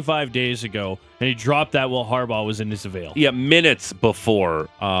 25 days ago, and he dropped that while Harbaugh was in his avail. Yeah, minutes before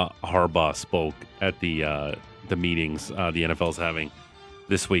Harbaugh spoke at the meetings the NFL's having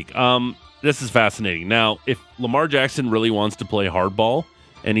this week. This is fascinating. Now, if Lamar Jackson really wants to play hardball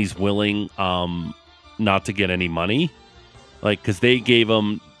and he's willing not to get any money, like, because they gave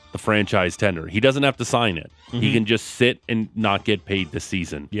him the franchise tender, he doesn't have to sign it. He can just sit and not get paid this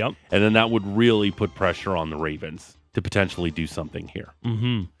season. Yep. And then that would really put pressure on the Ravens to potentially do something here.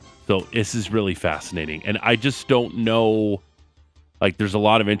 So this is really fascinating. And I just don't know, like, there's a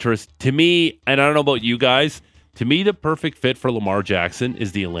lot of interest. To me, and I don't know about you guys, to me, the perfect fit for Lamar Jackson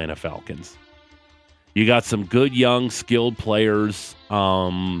is the Atlanta Falcons. You got some good, young, skilled players.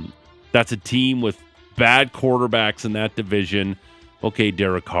 That's a team with bad quarterbacks in that division. Okay,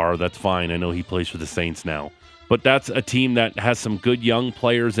 Derek Carr, that's fine. I know he plays for the Saints now. But that's a team that has some good young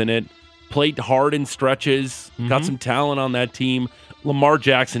players in it, played hard in stretches, got some talent on that team. Lamar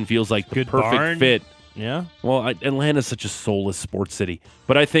Jackson feels like the perfect fit. Yeah. Well, Atlanta's such a soulless sports city.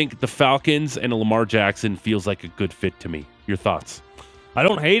 But I think the Falcons and Lamar Jackson feels like a good fit to me. Your thoughts? I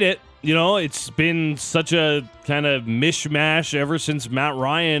don't hate it. You know, it's been such a kind of mishmash ever since Matt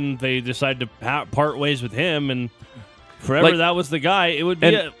Ryan. They decided to part ways with him, and forever that was the guy. It would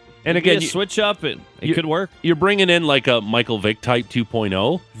be a switch up. It could work. You're bringing in like a Michael Vick type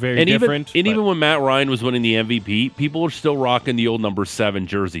 2.0. Very different. Even when Matt Ryan was winning the MVP, people were still rocking the old number 7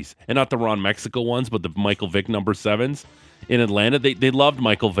 jerseys. And not the Ron Mexico ones, but the Michael Vick number 7s. In Atlanta, they loved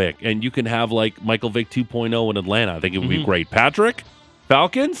Michael Vick. And you can have like Michael Vick 2.0 in Atlanta. I think it would be great. Patrick?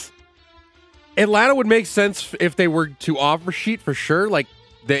 Falcons? Atlanta would make sense if they were to offer sheet for sure. Like,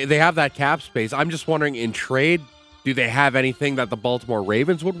 they have that cap space. I'm just wondering, in trade, do they have anything that the Baltimore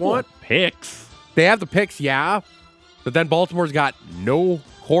Ravens would want? Picks. They have the picks, yeah. But then Baltimore's got no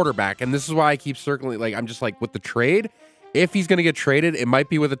quarterback. And this is why I keep circling. Like, I'm just like, with the trade, if he's going to get traded, it might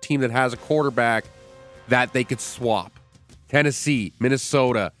be with a team that has a quarterback that they could swap. Tennessee,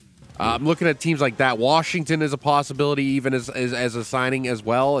 Minnesota. I'm looking at teams like that. Washington is a possibility, even as a signing as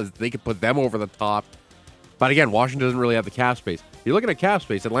well, as they could put them over the top. But again, Washington doesn't really have the cap space. You're looking at cap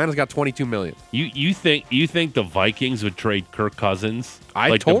space. Atlanta's got $22 million. You think the Vikings would trade Kirk Cousins?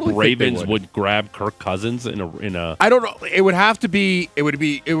 I totally the Ravens think they would grab Kirk Cousins in a. I don't know. It would have to be. It would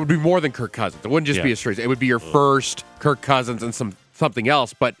be more than Kirk Cousins. It wouldn't just be a straight. It would be your first Kirk Cousins and something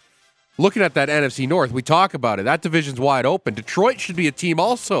else. But looking at that NFC North, we talk about it. That division's wide open. Detroit should be a team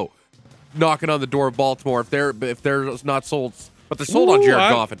also knocking on the door of Baltimore if they're not sold. But they're sold on Jared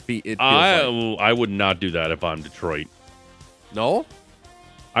Goff. I would not do that if I'm Detroit. No?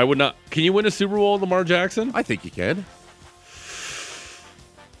 I would not. Can you win a Super Bowl with Lamar Jackson? I think you can.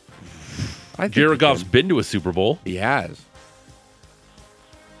 Jared Goff's been to a Super Bowl. He has.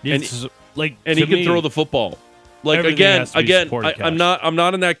 And he can throw the football. Like Everything has to be again, supported I'm cast.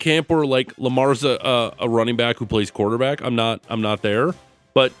 not in that camp where like Lamar's a running back who plays quarterback. I'm not there.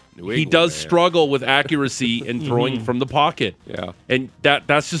 But he does struggle with accuracy and throwing from the pocket. Yeah. And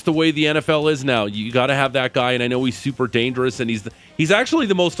that's just the way the NFL is now. You got to have that guy, and I know he's super dangerous, and he's actually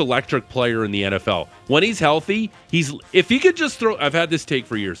the most electric player in the NFL. When he's healthy, if he could just throw, I've had this take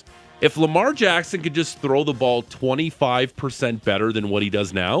for years. If Lamar Jackson could just throw the ball 25% better than what he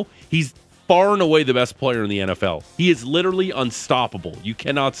does now, he's far and away the best player in the NFL. He is literally unstoppable. You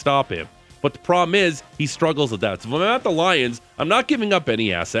cannot stop him. But the problem is, he struggles with that. So if I'm at the Lions, I'm not giving up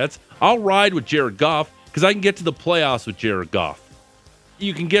any assets. I'll ride with Jared Goff because I can get to the playoffs with Jared Goff.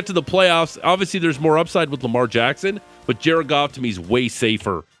 You can get to the playoffs. Obviously, there's more upside with Lamar Jackson, but Jared Goff to me is way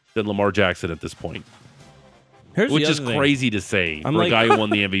safer than Lamar Jackson at this point. Which is crazy to say for a guy who won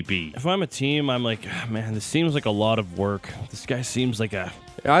the MVP. If I'm a team, I'm like, man, this seems like a lot of work. This guy seems like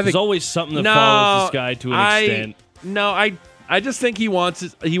there's always something that follows this guy to an extent. I just think he wants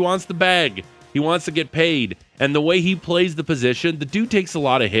the bag. He wants to get paid. And the way he plays the position, the dude takes a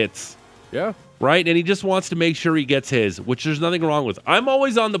lot of hits. Yeah. Right? And he just wants to make sure he gets his, which there's nothing wrong with. I'm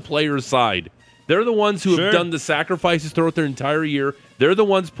always on the player's side. They're the ones who have done the sacrifices throughout their entire year. They're the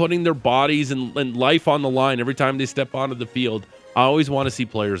ones putting their bodies and life on the line every time they step onto the field. I always want to see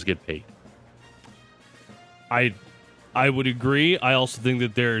players get paid. I would agree. I also think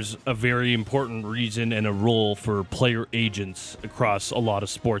that there's a very important reason and a role for player agents across a lot of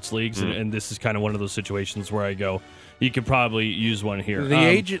sports leagues, and this is kind of one of those situations where I go, you could probably use one here.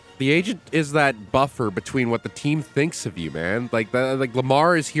 The agent is that buffer between what the team thinks of you, man. Like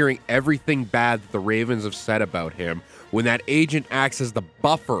Lamar is hearing everything bad that the Ravens have said about him. When that agent acts as the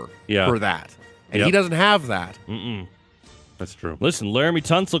buffer for that, and he doesn't have that. That's true. Listen, Laramie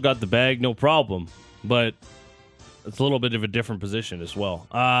Tunsil got the bag, no problem, but it's a little bit of a different position as well.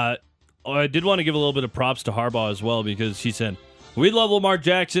 I did want to give a little bit of props to Harbaugh as well because he said, we love Lamar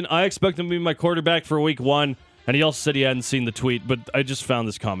Jackson. I expect him to be my quarterback for week 1. And he also said he hadn't seen the tweet, but I just found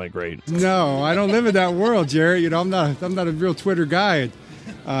this comment great. No, I don't live in that world, Jerry. You know, I'm not a real Twitter guy.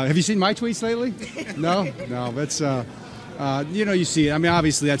 Have you seen my tweets lately? No. That's you see it. I mean,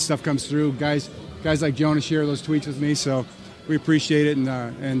 obviously that stuff comes through. Guys like Jonah share those tweets with me, so we appreciate it,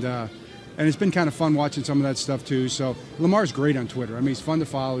 and it's been kind of fun watching some of that stuff too. So Lamar's great on Twitter. I mean, he's fun to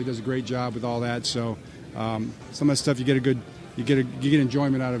follow. He does a great job with all that. So some of that stuff you get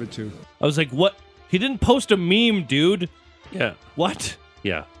enjoyment out of it too. I was like, what? He didn't post a meme, dude. Yeah. What?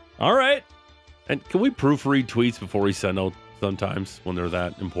 Yeah. All right. And can we proofread tweets before we send out sometimes when they're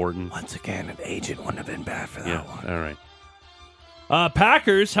that important? Once again, an agent wouldn't have been bad for that one. All right.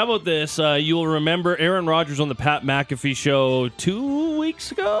 Packers, how about this? You will remember Aaron Rodgers on the Pat McAfee show 2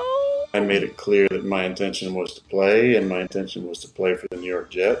 weeks ago. I made it clear that my intention was to play, and my intention was to play for the New York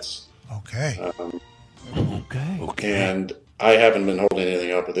Jets. Okay. Okay. And I haven't been holding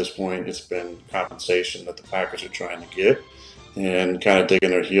anything up at this point. It's been compensation that the Packers are trying to get and kind of digging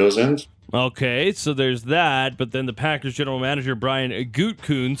their heels in. Okay, so there's that. But then the Packers general manager, Brian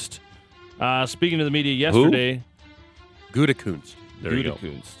Gutekunst, speaking to the media yesterday. Gutekunst. There you go.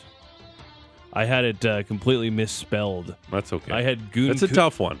 Gutekunst. I had it completely misspelled. That's okay. I had Goon. That's a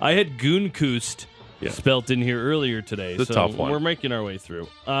tough one. I had Gutekunst spelt in here earlier today. It's a tough one. We're making our way through.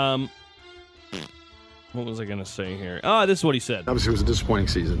 What was I going to say here? This is what he said. Obviously, it was a disappointing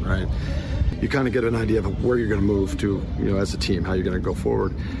season, right? You kind of get an idea of where you're going to move to, as a team, how you're going to go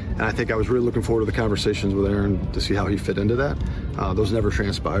forward. And I think I was really looking forward to the conversations with Aaron to see how he fit into that. Those never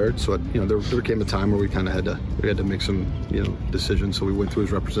transpired. So, there came a time where we kind of had to make some, decisions. So we went through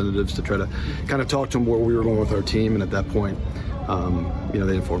his representatives to try to kind of talk to him where we were going with our team. And at that point,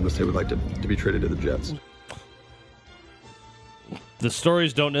 they informed us they would like to be traded to the Jets. The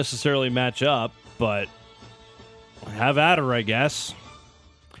stories don't necessarily match up, but have at her, I guess.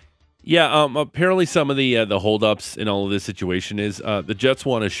 Yeah, apparently some of the holdups in all of this situation is the Jets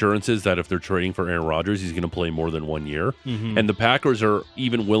want assurances that if they're trading for Aaron Rodgers, he's going to play more than 1 year. Mm-hmm. And the Packers are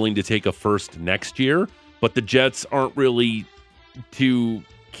even willing to take a first next year, but the Jets aren't really too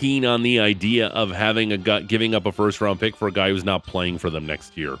keen on the idea of giving up a first-round pick for a guy who's not playing for them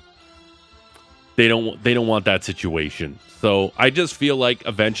next year. They don't want that situation. So I just feel like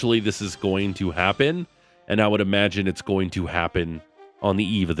eventually this is going to happen, and I would imagine it's going to happen on the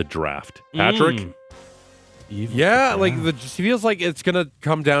eve of the draft. Patrick? Yeah, it feels like it's going to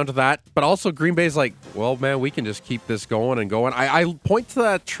come down to that. But also Green Bay's like, well, man, we can just keep this going and going. I point to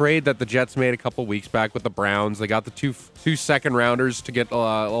that trade that the Jets made a couple weeks back with the Browns. They got the two second rounders to get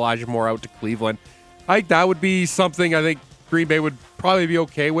Elijah Moore out to Cleveland. I think that would be something I think Green Bay would probably be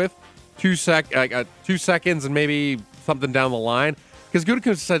okay with. 2 seconds and maybe something down the line. Because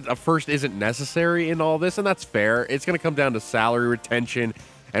Gutekunst said a first isn't necessary in all this, and that's fair. It's going to come down to salary retention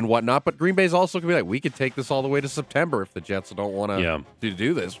and whatnot. But Green Bay's also going to be like, we could take this all the way to September if the Jets don't want to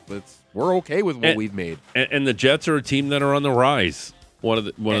do this. We're okay with what we've made. And the Jets are a team that are on the rise. One of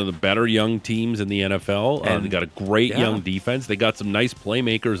the better young teams in the NFL. They got a great young defense. They got some nice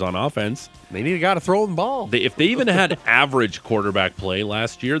playmakers on offense. They need a guy to throw the ball. If they even had average quarterback play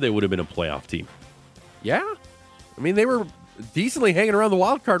last year, they would have been a playoff team. Yeah. I mean, they were decently hanging around the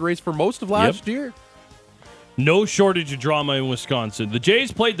wild card race for most of last year. No shortage of drama in Wisconsin. The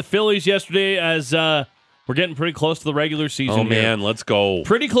Jays played the Phillies yesterday as we're getting pretty close to the regular season. Oh, man, let's go.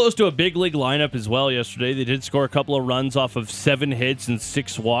 Pretty close to a big league lineup as well yesterday. They did score a couple of runs off of 7 hits and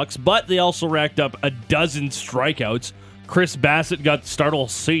 6 walks, but they also racked up a dozen strikeouts. Chris Bassett got Startle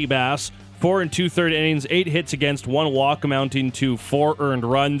Seabass, 4 2/3 innings, 8 hits against, 1 walk, amounting to 4 earned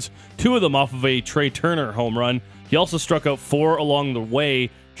runs, 2 of them off of a Trey Turner home run. He also struck out 4 along the way.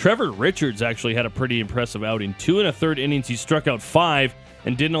 Trevor Richards actually had a pretty impressive outing. 2 1/3 innings, he struck out 5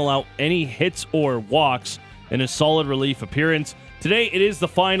 and didn't allow any hits or walks in a solid relief appearance. Today, it is the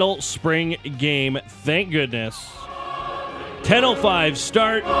final spring game. Thank goodness. 10:05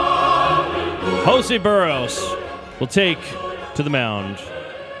 start. Jose Burros will take to the mound.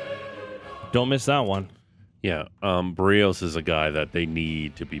 Don't miss that one. Yeah, Barrios is a guy that they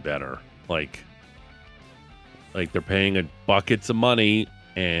need to be better. Like they're paying buckets of money,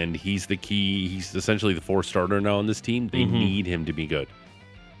 and he's the key. He's essentially the 4th starter now on this team. They need him to be good.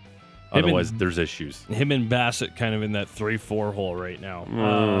 Otherwise, there's issues. Him and Bassett kind of in that 3-4 hole right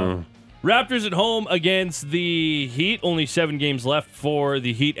now. Raptors at home against the Heat. Only 7 games left for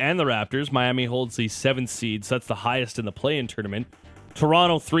the Heat and the Raptors. Miami holds the 7th seed, so that's the highest in the play-in tournament.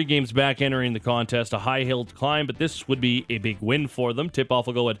 Toronto 3 games back entering the contest, a high hill to climb, but this would be a big win for them. Tip-off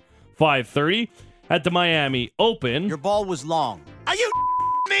will go at 5:30 at the Miami Open. Your ball was long. Are you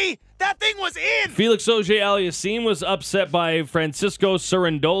me? That thing was in! Felix Auger-Aliassime was upset by Francisco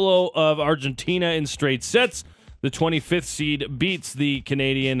Cerundolo of Argentina in straight sets. The 25th seed beats the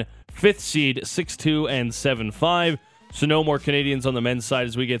Canadian 5th seed 6-2 and 7-5. So no more Canadians on the men's side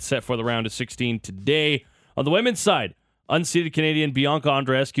as we get set for the round of 16 today. On the women's side, unseeded Canadian Bianca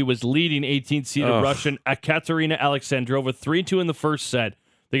Andreescu was leading 18th seeded Russian Ekaterina Alexandrova 3-2 in the first set.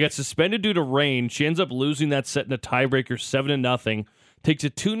 They got suspended due to rain. She ends up losing that set in a tiebreaker 7-0. Takes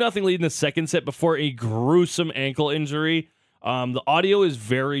a 2-0 lead in the second set before a gruesome ankle injury. The audio is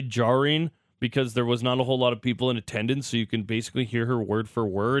very jarring because there was not a whole lot of people in attendance, so you can basically hear her word for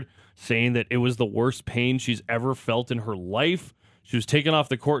word saying that it was the worst pain she's ever felt in her life. She was taken off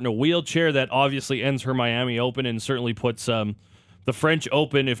the court in a wheelchair. That obviously ends her Miami Open and certainly puts the French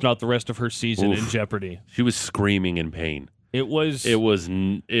Open, if not the rest of her season, in jeopardy. She was screaming in pain. It was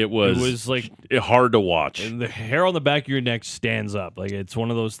like hard to watch. And the hair on the back of your neck stands up. Like, it's one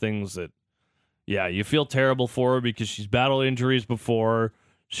of those things that, yeah, you feel terrible for her because she's battled injuries before.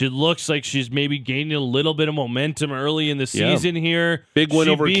 She looks like she's maybe gaining a little bit of momentum early in the season here. Big win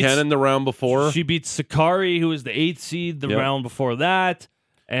over Cannon the round before. She beats Sakari, who was the 8th seed the round before that,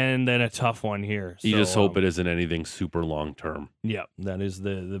 and then a tough one here. You just hope it isn't anything super long term. Yeah, that is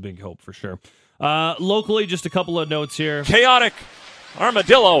the big hope for sure. Locally, just a couple of notes here. Chaotic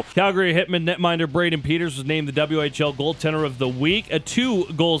Armadillo. Calgary Hitman netminder Braden Peters was named the WHL goaltender of the week. A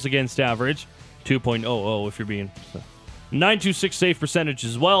 2 goals against average, 2.00 if you're being 926 save percentage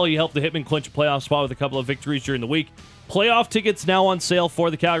as well. He helped the Hitmen clinch a playoff spot with a couple of victories during the week. Playoff tickets now on sale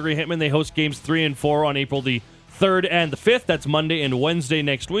for the Calgary Hitmen. They host games 3 and 4 on April the 3rd and the 5th. That's Monday and Wednesday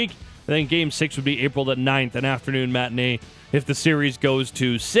next week. And then game 6 would be April the 9th, an afternoon matinee if the series goes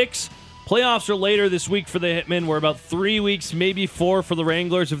to 6. Playoffs are later this week for the Hitmen. We're about 3 weeks, maybe 4 for the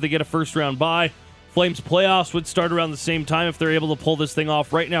Wranglers if they get a first-round bye. Flames playoffs would start around the same time if they're able to pull this thing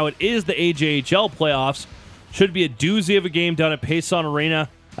off. Right now, it is the AJHL playoffs. Should be a doozy of a game down at Payson Arena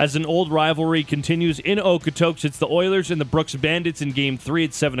as an old rivalry continues in Okotoks. It's the Oilers and the Brooks Bandits in Game 3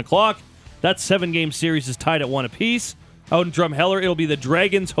 at 7 o'clock. That 7-game series is tied at 1 apiece. Out in Drumheller, it'll be the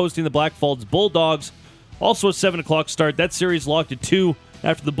Dragons hosting the Blackfalds Bulldogs. Also a 7 o'clock start. That series locked at 2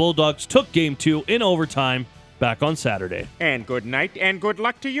 after the Bulldogs took Game 2 in overtime back on Saturday. And good night and good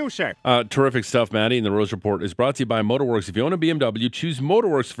luck to you, sir. Terrific stuff, Maddie. And the Rose Report is brought to you by Motorworks. If you own a BMW, choose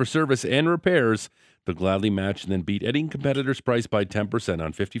Motorworks for service and repairs. They'll gladly match and then beat any competitor's price by 10%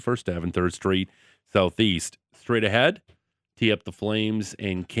 on 51st Ave and 3rd Street Southeast. Straight ahead, tee up the Flames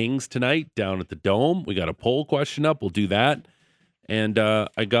and Kings tonight down at the Dome. We got a poll question up. We'll do that. And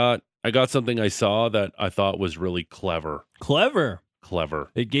I got something I saw that I thought was really clever. Clever.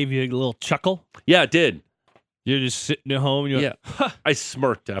 It gave you a little chuckle? Yeah, it did. You're just sitting at home. And you're like, huh. I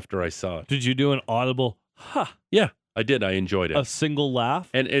smirked after I saw it. Did you do an audible, huh? Yeah. I did. I enjoyed it. A single laugh?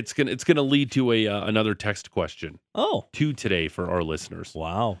 And it's gonna lead to another text question. Oh, 2 today for our listeners.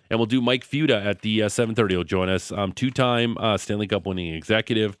 Wow. And we'll do Mike Fuda at the 7:30. He'll join us. 2-time Stanley Cup winning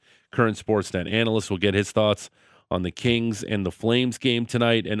executive, current Sportsnet analyst. Will get his thoughts on the Kings and the Flames game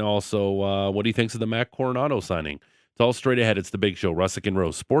tonight, and also what he thinks of the Matt Coronado signing. It's all straight ahead. It's the Big Show. Russick and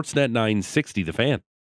Rose, Sportsnet 960, The Fan.